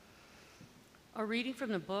A reading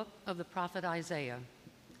from the book of the prophet Isaiah.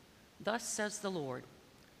 Thus says the Lord,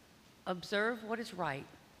 observe what is right,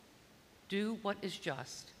 do what is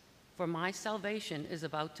just, for my salvation is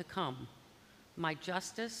about to come, my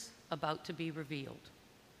justice about to be revealed.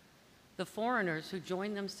 The foreigners who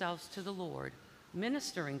join themselves to the Lord,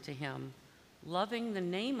 ministering to him, loving the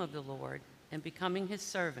name of the Lord, and becoming his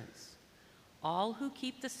servants, all who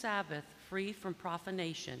keep the Sabbath free from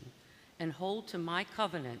profanation and hold to my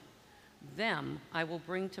covenant, them I will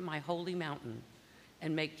bring to my holy mountain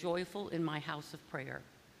and make joyful in my house of prayer.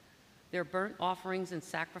 Their burnt offerings and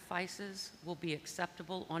sacrifices will be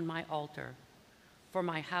acceptable on my altar, for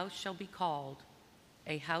my house shall be called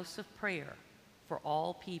a house of prayer for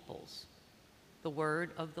all peoples. The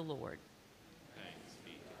word of the Lord. Thanks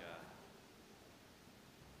be to God.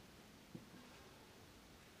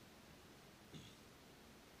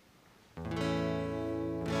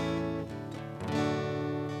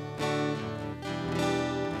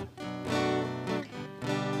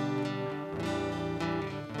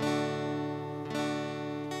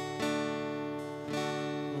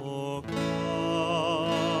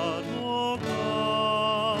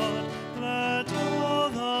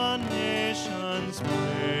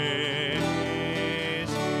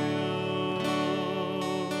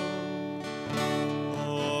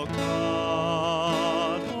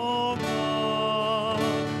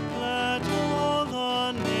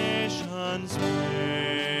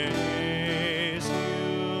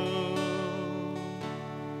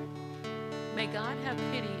 May God have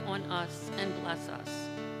pity on us and bless us.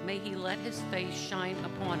 May he let his face shine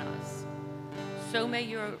upon us. So may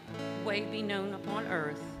your way be known upon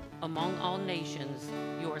earth, among all nations,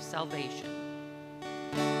 your salvation.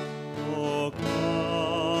 O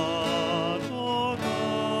God,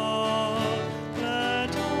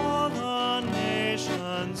 let all the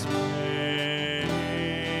nations praise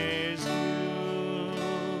you.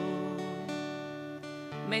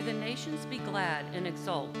 May the nations be glad and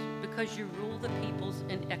exult, because you rule the peoples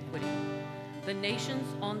in equity. The nations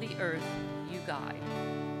on the earth you guide.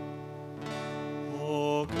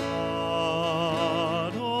 O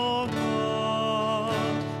God,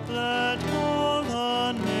 let all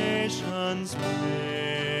the nations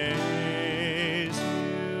praise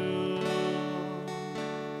you.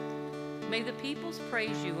 May the peoples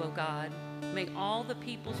praise you, O God. May all the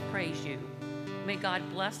peoples praise you. May God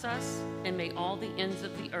bless us, and may all the ends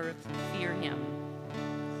of the earth fear him.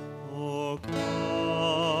 O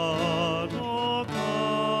God,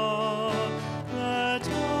 let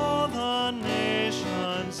all the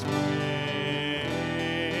nations praise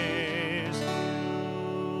you.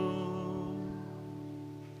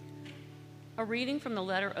 A reading from the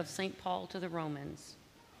letter of St. Paul to the Romans.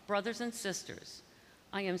 Brothers and sisters,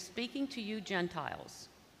 I am speaking to you Gentiles.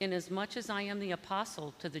 Inasmuch as I am the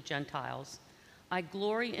apostle to the Gentiles, I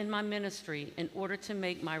glory in my ministry in order to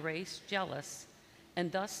make my race jealous and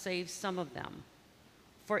thus save some of them.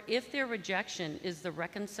 For if their rejection is the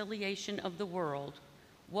reconciliation of the world,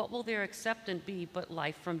 what will their acceptance be but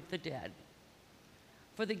life from the dead?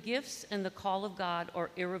 For the gifts and the call of God are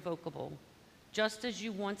irrevocable, just as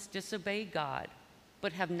you once disobeyed God,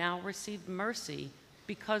 but have now received mercy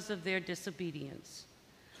because of their disobedience.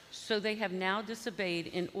 So they have now disobeyed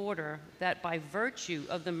in order that by virtue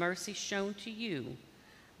of the mercy shown to you,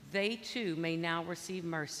 they too may now receive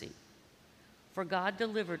mercy. For God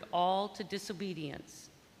delivered all to disobedience,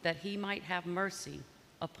 that he might have mercy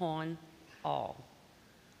upon all.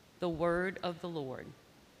 The word of the Lord.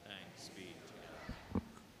 Thanks be to God.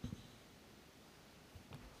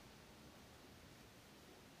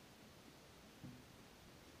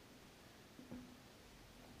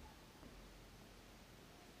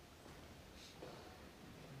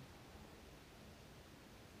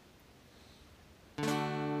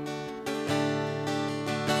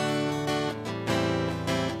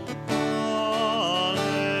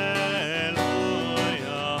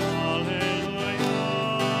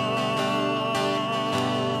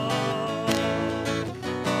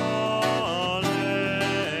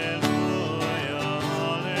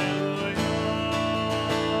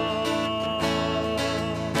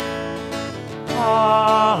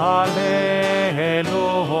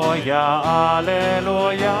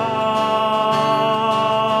 Alleluia.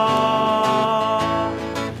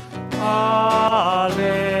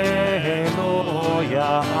 Alleluia,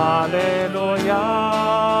 alleluia.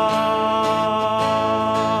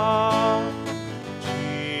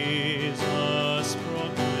 Jesus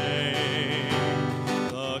proclaimed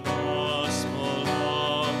the gospel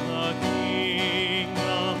of the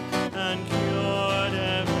kingdom and cured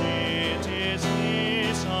every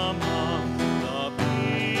disease among the people.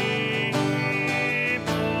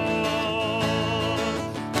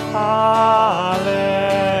 Hallelujah,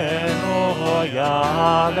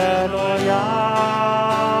 hallelujah.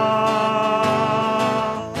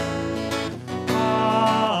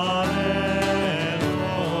 Hallelujah,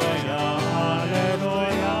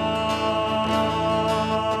 hallelujah.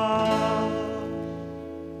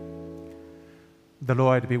 The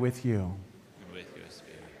Lord be with you. And with your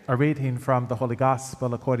spirit. A reading from the Holy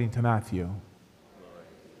Gospel according to Matthew.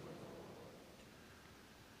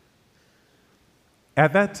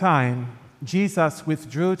 At that time, Jesus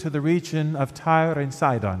withdrew to the region of Tyre and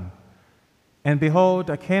Sidon. And behold,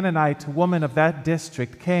 a Canaanite woman of that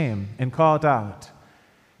district came and called out,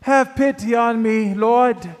 "Have pity on me,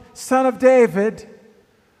 Lord, Son of David.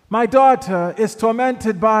 My daughter is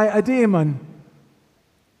tormented by a demon."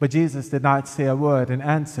 But Jesus did not say a word in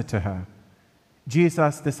answer to her.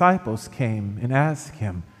 Jesus' disciples came and asked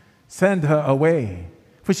him, "Send her away,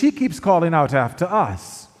 for she keeps calling out after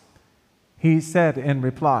us." He said in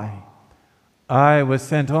reply, "I was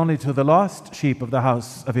sent only to the lost sheep of the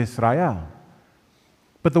house of Israel."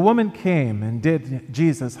 But the woman came and did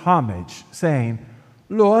Jesus homage, saying,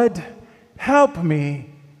 "Lord, help me."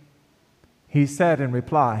 He said in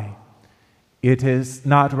reply, "It is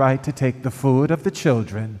not right to take the food of the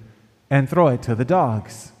children and throw it to the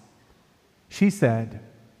dogs." She said,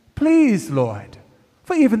 "Please, Lord,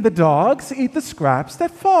 for even the dogs eat the scraps that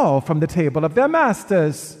fall from the table of their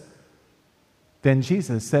masters." Then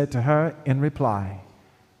Jesus said to her in reply,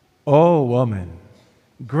 "O woman,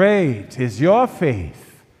 great is your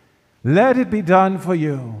faith. Let it be done for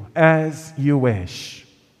you as you wish."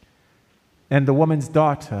 And the woman's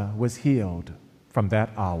daughter was healed from that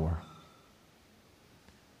hour.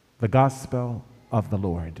 The Gospel of the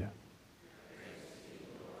Lord.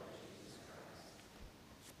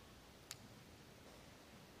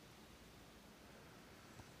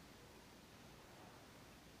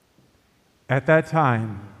 At that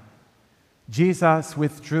time, Jesus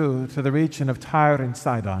withdrew to the region of Tyre and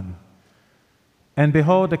Sidon. And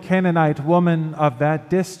behold, a Canaanite woman of that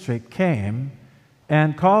district came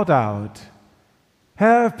and called out,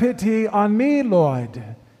 "Have pity on me, Lord,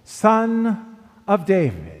 Son of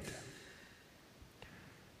David."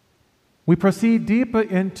 We proceed deeper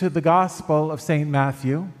into the Gospel of St.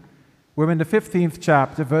 Matthew. We're in the 15th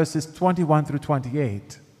chapter, verses 21 through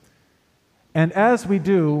 28. And as we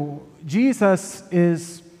do, Jesus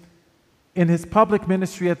is, in his public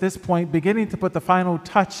ministry at this point, beginning to put the final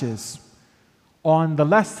touches on the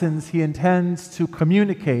lessons he intends to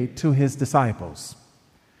communicate to his disciples.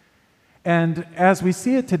 And as we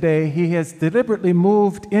see it today, he has deliberately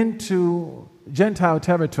moved into Gentile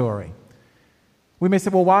territory. We may say,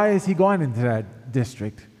 well, why is he going into that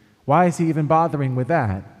district? Why is he even bothering with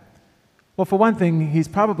that? Well, for one thing, he's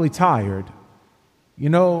probably tired. You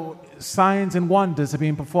know, signs and wonders are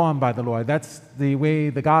being performed by the Lord. That's the way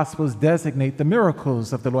the Gospels designate the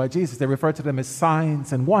miracles of the Lord Jesus. They refer to them as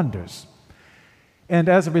signs and wonders. And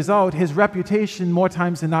as a result, his reputation more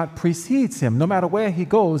times than not precedes him. No matter where he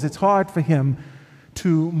goes, it's hard for him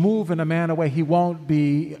to move in a manner where he won't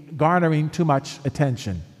be garnering too much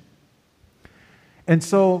attention. And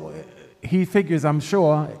so he figures, I'm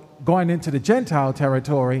sure, going into the Gentile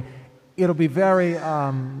territory, it'll be very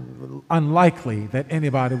unlikely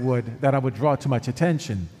that I would draw too much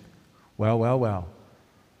attention. Well.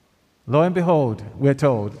 Lo and behold, we're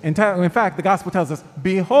told. In fact, the gospel tells us,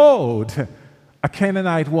 behold, a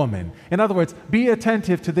Canaanite woman. In other words, be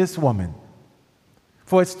attentive to this woman.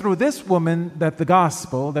 For it's through this woman that the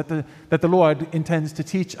gospel, that the Lord intends to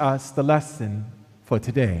teach us the lesson for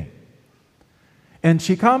today. And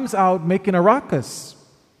she comes out making a ruckus.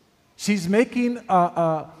 She's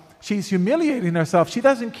she's humiliating herself. She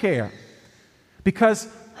doesn't care. Because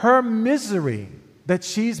her misery that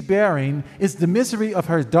she's bearing is the misery of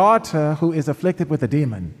her daughter who is afflicted with a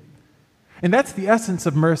demon. And that's the essence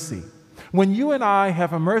of mercy. When you and I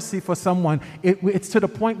have a mercy for someone, it's to the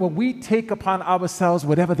point where we take upon ourselves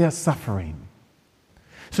whatever they're suffering.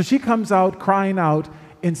 So she comes out crying out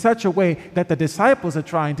in such a way that the disciples are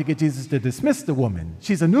trying to get Jesus to dismiss the woman.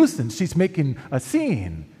 She's a nuisance. She's making a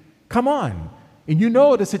scene. Come on. And you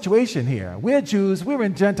know the situation here. We're Jews. We're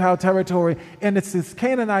in Gentile territory. And it's this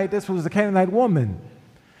was a Canaanite woman.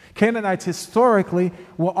 Canaanites historically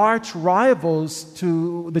were arch rivals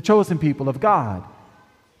to the chosen people of God.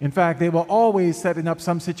 In fact, they were always setting up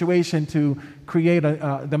some situation to create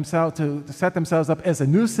to set themselves up as a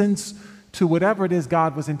nuisance to whatever it is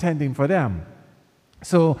God was intending for them.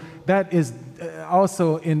 So that is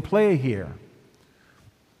also in play here.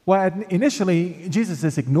 Well, initially, Jesus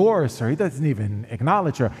just ignores her. He doesn't even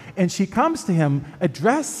acknowledge her. And she comes to him,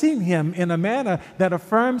 addressing him in a manner that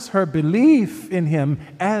affirms her belief in him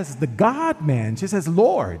as the God-man. She says,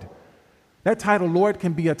 Lord. That title, Lord,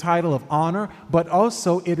 can be a title of honor, but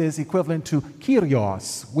also it is equivalent to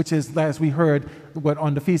Kyrios, which is, as we heard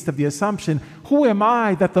on the Feast of the Assumption, who am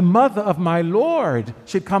I that the mother of my Lord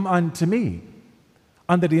should come unto me?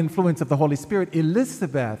 Under the influence of the Holy Spirit,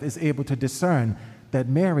 Elizabeth is able to discern that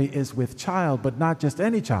Mary is with child, but not just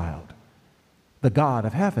any child. The God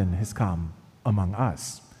of heaven has come among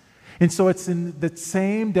us. And so it's in the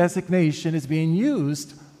same designation is being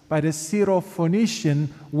used by the Syrophoenician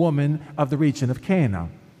woman of the region of Cana.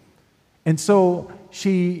 And so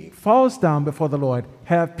she falls down before the Lord,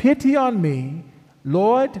 have pity on me,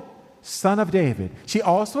 Lord, Son of David. She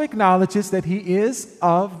also acknowledges that he is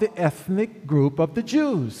of the ethnic group of the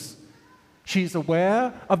Jews. She's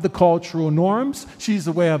aware of the cultural norms. She's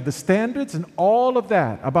aware of the standards and all of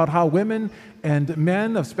that about how women and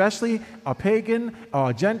men, especially a pagan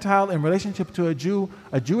or a Gentile in relationship to a Jew,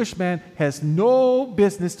 a Jewish man has no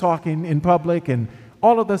business talking in public and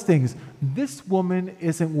all of those things. This woman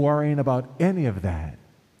isn't worrying about any of that.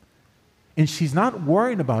 And she's not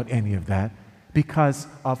worrying about any of that because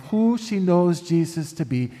of who she knows Jesus to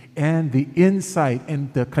be and the insight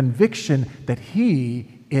and the conviction that he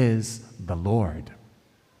is the Lord.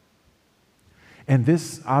 And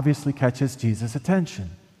this obviously catches Jesus'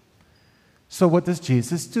 attention. So what does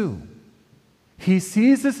Jesus do? He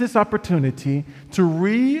seizes this opportunity to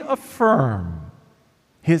reaffirm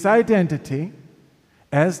his identity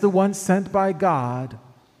as the one sent by God,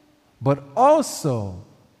 but also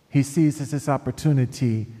he seizes this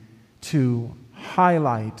opportunity to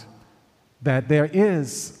highlight that there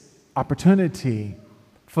is opportunity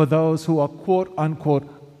for those who are quote unquote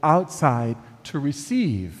outside to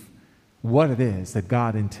receive what it is that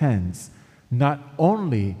God intends, not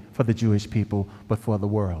only for the Jewish people, but for the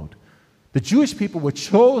world. The Jewish people were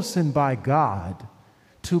chosen by God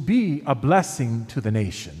to be a blessing to the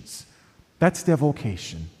nations. That's their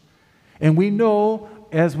vocation. And we know,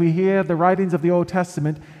 as we hear the writings of the Old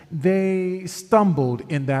Testament, they stumbled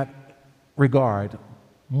in that regard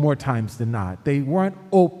more times than not. They weren't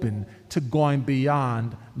open to going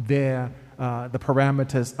beyond the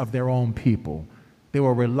parameters of their own people. They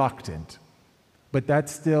were reluctant. But that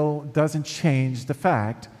still doesn't change the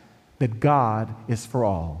fact that God is for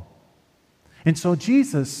all. And so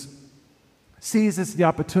Jesus seizes the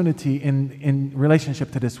opportunity in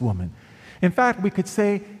relationship to this woman. In fact, we could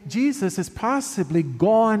say Jesus has possibly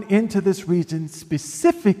gone into this region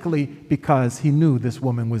specifically because he knew this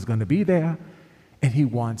woman was going to be there, and he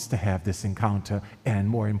wants to have this encounter and,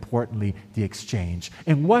 more importantly, the exchange.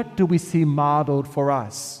 And what do we see modeled for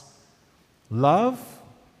us? Love,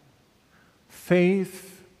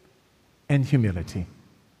 faith, and humility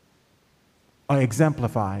are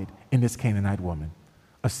exemplified in this Canaanite woman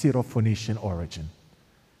of Syrophoenician origin.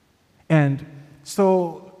 And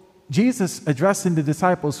so Jesus, addressing the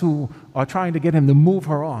disciples who are trying to get him to move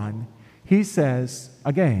her on, he says,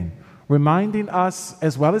 again, reminding us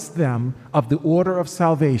as well as them of the order of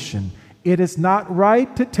salvation, it is not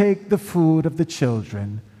right to take the food of the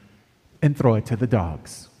children and throw it to the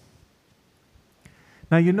dogs.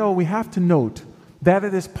 Now, you know, we have to note that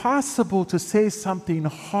it is possible to say something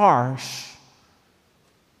harsh.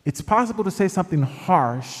 It's possible to say something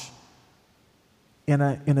harsh in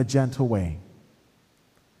a gentle way.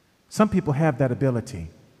 Some people have that ability.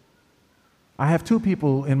 I have two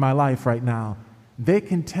people in my life right now. They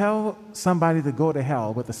can tell somebody to go to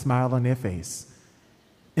hell with a smile on their face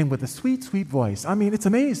and with a sweet, sweet voice. I mean, it's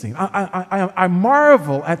amazing. I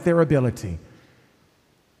marvel at their ability.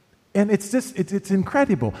 And it's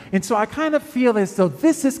incredible. And so I kind of feel as though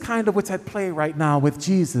this is kind of what's at play right now with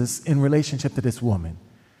Jesus in relationship to this woman.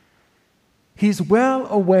 He's well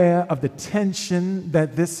aware of the tension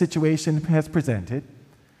that this situation has presented,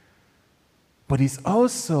 but he's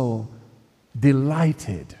also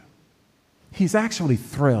delighted. He's actually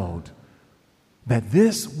thrilled that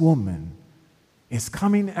this woman is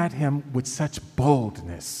coming at him with such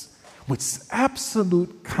boldness, with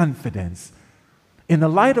absolute confidence, in the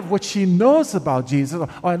light of what she knows about Jesus,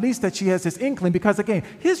 or at least that she has this inkling, because again,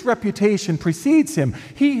 his reputation precedes him.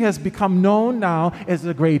 He has become known now as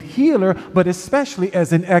a great healer, but especially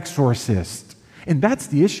as an exorcist. And that's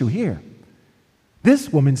the issue here.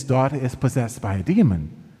 This woman's daughter is possessed by a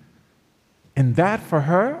demon. And that for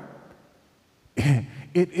her,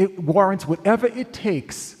 it warrants whatever it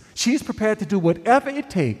takes. She's prepared to do whatever it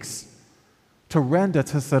takes to render,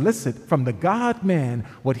 to solicit from the God-man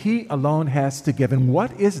what he alone has to give. And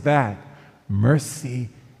what is that? Mercy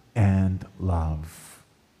and love.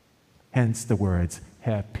 Hence the words,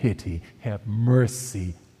 have pity, have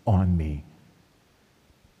mercy on me.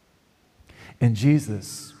 And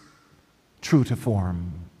Jesus, true to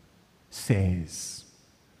form, says,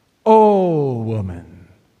 O woman,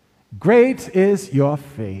 great is your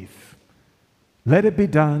faith. Let it be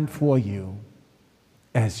done for you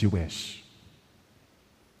as you wish.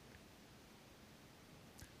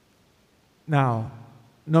 Now,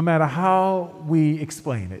 no matter how we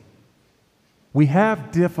explain it, we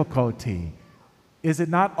have difficulty. Is it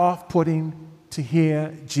not off-putting to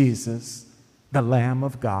hear Jesus, the Lamb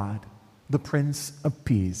of God, the Prince of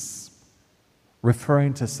Peace,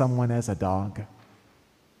 referring to someone as a dog?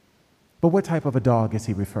 But what type of a dog is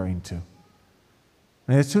he referring to? And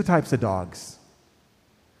there's two types of dogs.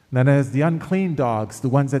 Now there's the unclean dogs, the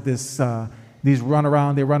ones that these run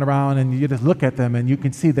around, and you just look at them and you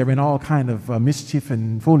can see they're in all kind of mischief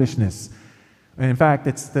and foolishness. And in fact,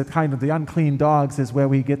 it's the kind of the unclean dogs is where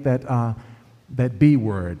we get that B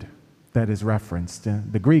word that is referenced.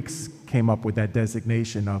 The Greeks came up with that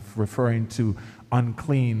designation of referring to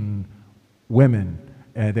unclean women.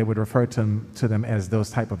 They would refer to them as those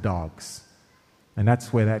type of dogs. And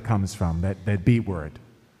that's where that comes from, that B word.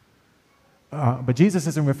 But Jesus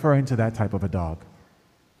isn't referring to that type of a dog.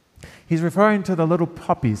 He's referring to the little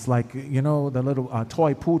puppies, like, the little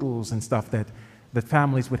toy poodles and stuff that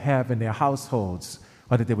families would have in their households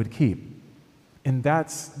or that they would keep. And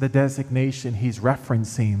that's the designation he's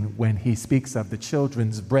referencing when he speaks of the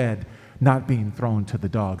children's bread not being thrown to the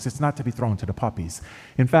dogs. It's not to be thrown to the puppies.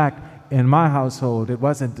 In fact, in my household, it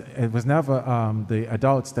was never the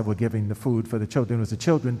adults that were giving the food for the children. It was the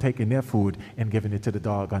children taking their food and giving it to the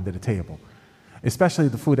dog under the table. Especially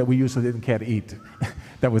the food that we usually didn't care to eat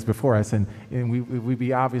that was before us. And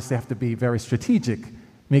we obviously have to be very strategic,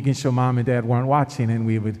 making sure mom and dad weren't watching, and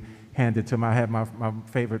we would hand it to him. I had my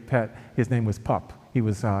favorite pet. His name was Pup. He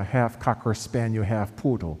was half Cocker Spaniel, half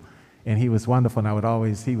Poodle. And he was wonderful, and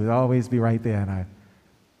he would always be right there, and I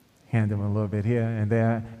hand him a little bit here and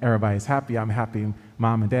there. Everybody's happy. I'm happy.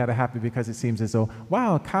 Mom and dad are happy because it seems as though,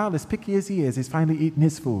 wow, Kyle, as picky as he is, he's finally eating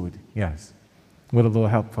his food. Yes, with a little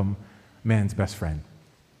help from man's best friend.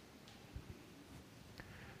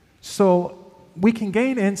 So we can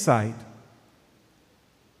gain insight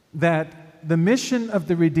that the mission of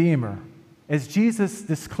the Redeemer, as Jesus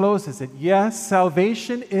discloses it, yes,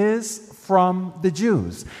 salvation is from the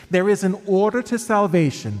Jews. There is an order to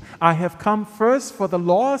salvation. I have come first for the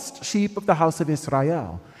lost sheep of the house of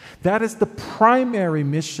Israel. That is the primary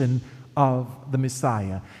mission of the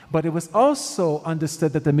Messiah. But it was also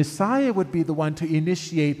understood that the Messiah would be the one to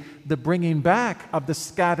initiate the bringing back of the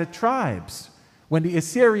scattered tribes. When the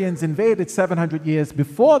Assyrians invaded 700 years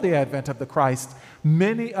before the advent of the Christ,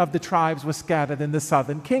 many of the tribes were scattered in the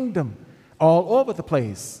southern kingdom, all over the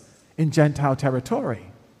place in Gentile territory.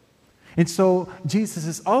 And so Jesus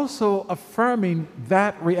is also affirming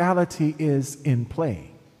that reality is in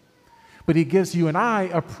play. But he gives you and I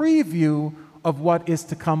a preview of what is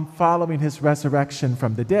to come following his resurrection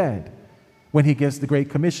from the dead. When he gives the Great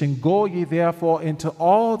Commission, go ye therefore into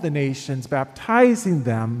all the nations, baptizing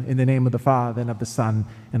them in the name of the Father and of the Son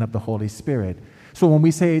and of the Holy Spirit. So when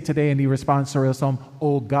we say today in the responsorial psalm,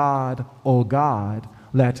 O God,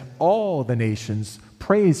 let all the nations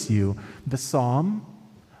praise you, the psalm,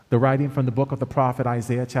 the writing from the book of the prophet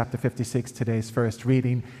Isaiah, chapter 56, today's first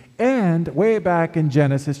reading, and way back in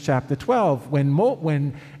Genesis chapter 12,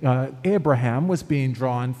 when Abraham was being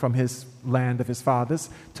drawn from his land of his fathers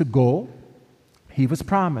to go, he was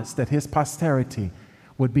promised that his posterity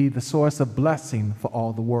would be the source of blessing for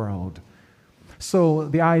all the world. So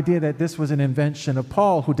the idea that this was an invention of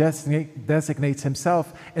Paul, who designates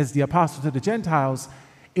himself as the apostle to the Gentiles,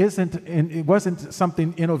 it wasn't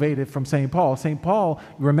something innovative from St. Paul. St. Paul,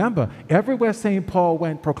 remember, everywhere St. Paul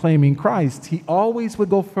went proclaiming Christ, he always would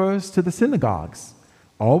go first to the synagogues,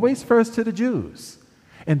 always first to the Jews.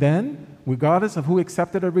 And then, regardless of who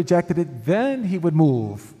accepted or rejected it, then he would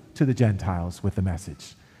move to the Gentiles with the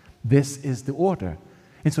message. This is the order.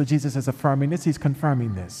 And so Jesus is affirming this, he's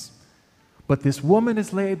confirming this. But this woman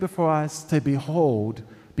is laid before us to behold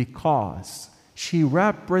because she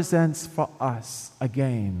represents for us,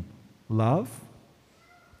 again, love,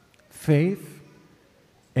 faith,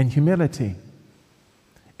 and humility.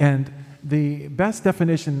 And the best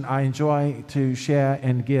definition I enjoy to share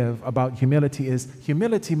and give about humility is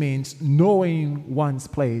humility means knowing one's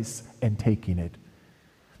place and taking it.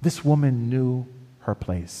 This woman knew her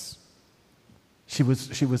place. She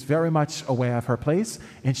was very much aware of her place,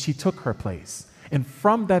 and she took her place. And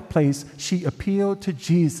from that place, she appealed to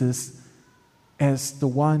Jesus as the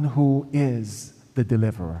one who is the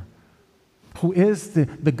deliverer, who is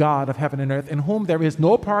the God of heaven and earth, in whom there is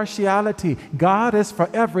no partiality. God is for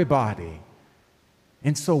everybody.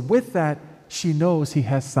 And so with that, she knows he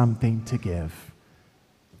has something to give.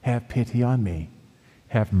 Have pity on me.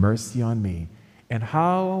 Have mercy on me. And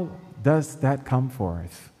how does that come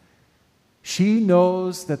forth? She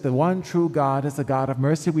knows that the one true God is a God of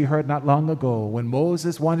mercy. We heard not long ago when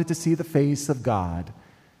Moses wanted to see the face of God.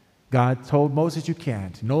 God told Moses, you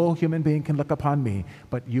can't. No human being can look upon me,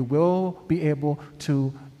 but you will be able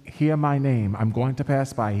to hear my name. I'm going to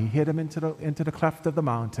pass by. He hid him into the cleft of the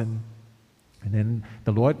mountain. And then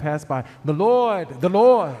the Lord passed by. The Lord,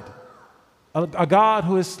 a God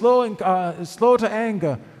who is slow to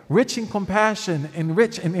anger, rich in compassion, and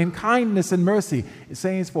rich in kindness and mercy, is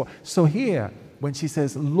saying for. So here, when she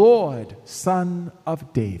says, Lord, Son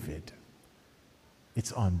of David,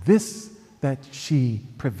 it's on this that she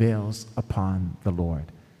prevails upon the Lord.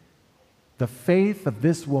 The faith of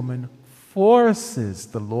this woman forces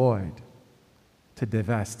the Lord to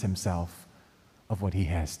divest himself of what he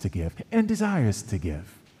has to give and desires to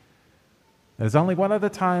give. There's only one other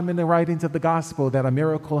time in the writings of the gospel that a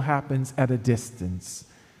miracle happens at a distance,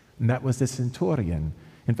 and that was the centurion.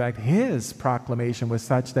 In fact, his proclamation was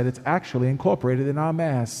such that it's actually incorporated in our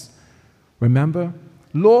Mass. Remember,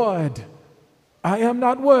 Lord, I am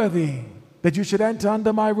not worthy that you should enter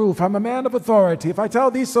under my roof. I'm a man of authority. If I tell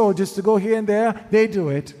these soldiers to go here and there, they do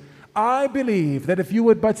it. I believe that if you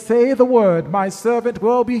would but say the word, my servant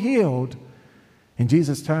will be healed. And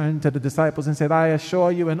Jesus turned to the disciples and said, I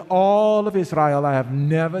assure you, in all of Israel, I have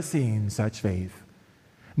never seen such faith.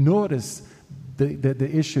 Notice the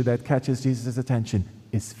issue that catches Jesus' attention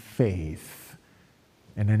is faith.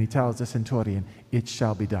 And then he tells the centurion, it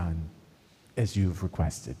shall be done as you've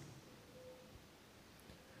requested.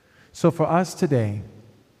 So for us today,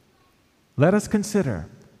 let us consider,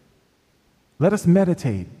 let us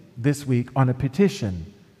meditate this week on a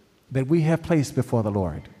petition that we have placed before the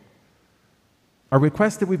Lord. A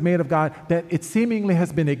request that we've made of God that it seemingly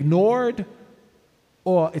has been ignored,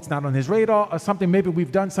 or it's not on his radar, or something, maybe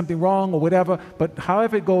we've done something wrong or whatever, but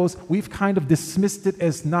however it goes, we've kind of dismissed it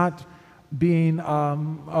as not being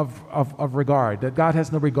of regard, that God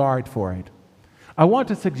has no regard for it. I want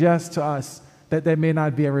to suggest to us that may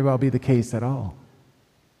not very well be the case at all.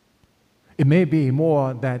 It may be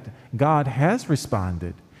more that God has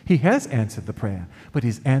responded. He has answered the prayer, but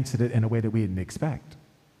he's answered it in a way that we didn't expect.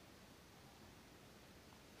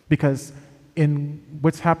 Because in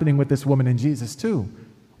what's happening with this woman and Jesus too,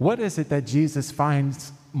 what is it that Jesus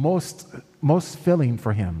finds most filling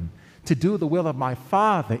for him? To do the will of my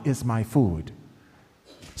Father is my food.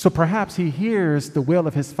 So perhaps he hears the will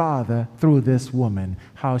of his Father through this woman,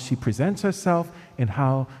 how she presents herself and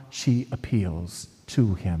how she appeals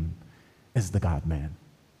to him as the God-man.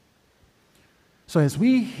 So as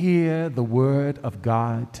we hear the word of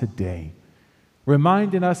God today,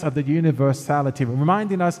 reminding us of the universality,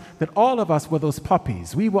 reminding us that all of us were those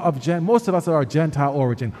puppies. We were most of us are of Gentile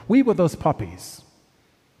origin. We were those puppies.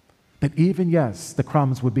 That even, yes, the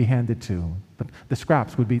crumbs would be handed to, the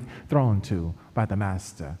scraps would be thrown to by the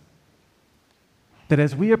Master. That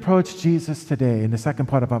as we approach Jesus today in the second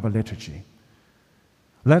part of our liturgy,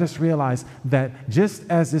 let us realize that just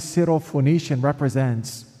as this Syrophoenician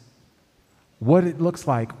represents what it looks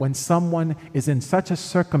like when someone is in such a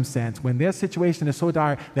circumstance, when their situation is so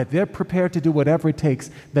dire that they're prepared to do whatever it takes,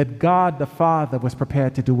 that God the Father was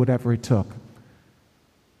prepared to do whatever it took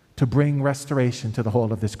to bring restoration to the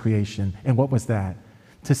whole of this creation. And what was that?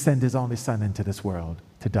 To send his only Son into this world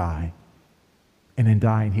to die. And in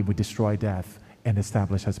dying, he would destroy death and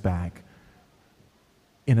establish us back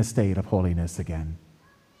in a state of holiness again.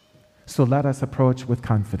 So let us approach with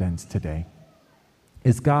confidence today.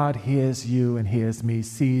 As God hears you and hears me,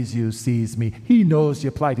 sees you, sees me, he knows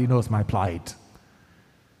your plight, he knows my plight.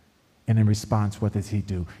 And in response, what does he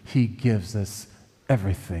do? He gives us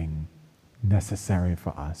everything necessary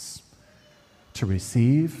for us to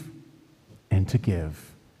receive and to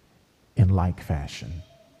give in like fashion.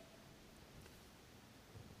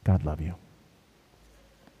 God love you.